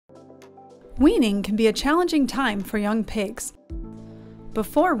Weaning can be a challenging time for young pigs.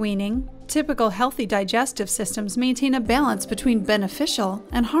 Before weaning, typical healthy digestive systems maintain a balance between beneficial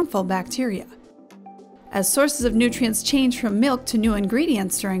and harmful bacteria. As sources of nutrients change from milk to new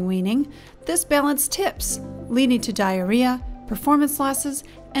ingredients during weaning, this balance tips, leading to diarrhea, performance losses,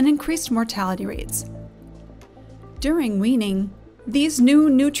 and increased mortality rates. During weaning, these new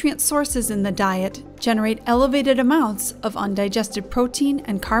nutrient sources in the diet generate elevated amounts of undigested protein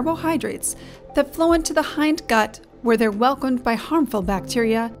and carbohydrates that flow into the hind gut, where they're welcomed by harmful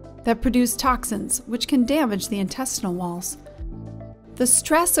bacteria that produce toxins which can damage the intestinal walls. The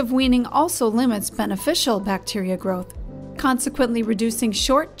stress of weaning also limits beneficial bacteria growth, consequently reducing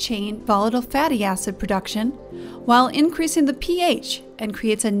short-chain volatile fatty acid production, while increasing the pH and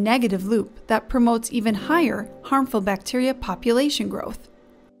creates a negative loop that promotes even higher harmful bacteria population growth.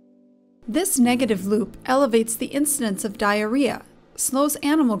 This negative loop elevates the incidence of diarrhea, slows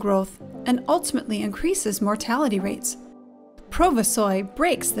animal growth, and ultimately increases mortality rates. Provisoy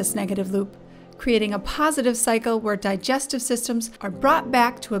breaks this negative loop, creating a positive cycle where digestive systems are brought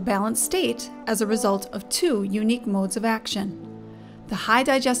back to a balanced state as a result of two unique modes of action. The high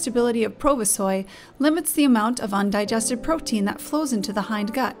digestibility of Provisoy limits the amount of undigested protein that flows into the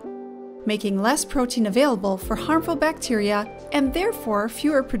hind gut, making less protein available for harmful bacteria and therefore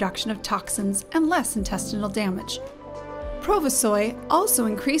fewer production of toxins and less intestinal damage. Provisoy also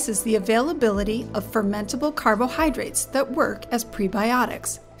increases the availability of fermentable carbohydrates that work as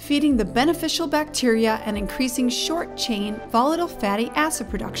prebiotics, feeding the beneficial bacteria and increasing short-chain volatile fatty acid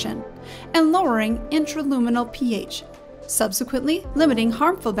production, and lowering intraluminal pH, subsequently limiting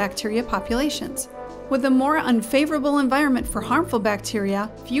harmful bacteria populations. With a more unfavorable environment for harmful bacteria,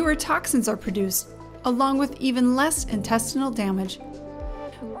 fewer toxins are produced, along with even less intestinal damage.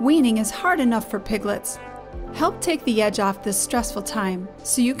 Weaning is hard enough for piglets. Help take the edge off this stressful time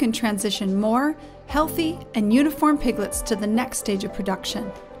so you can transition more healthy and uniform piglets to the next stage of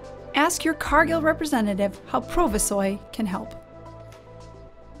production. Ask your Cargill representative how Provisoy can help.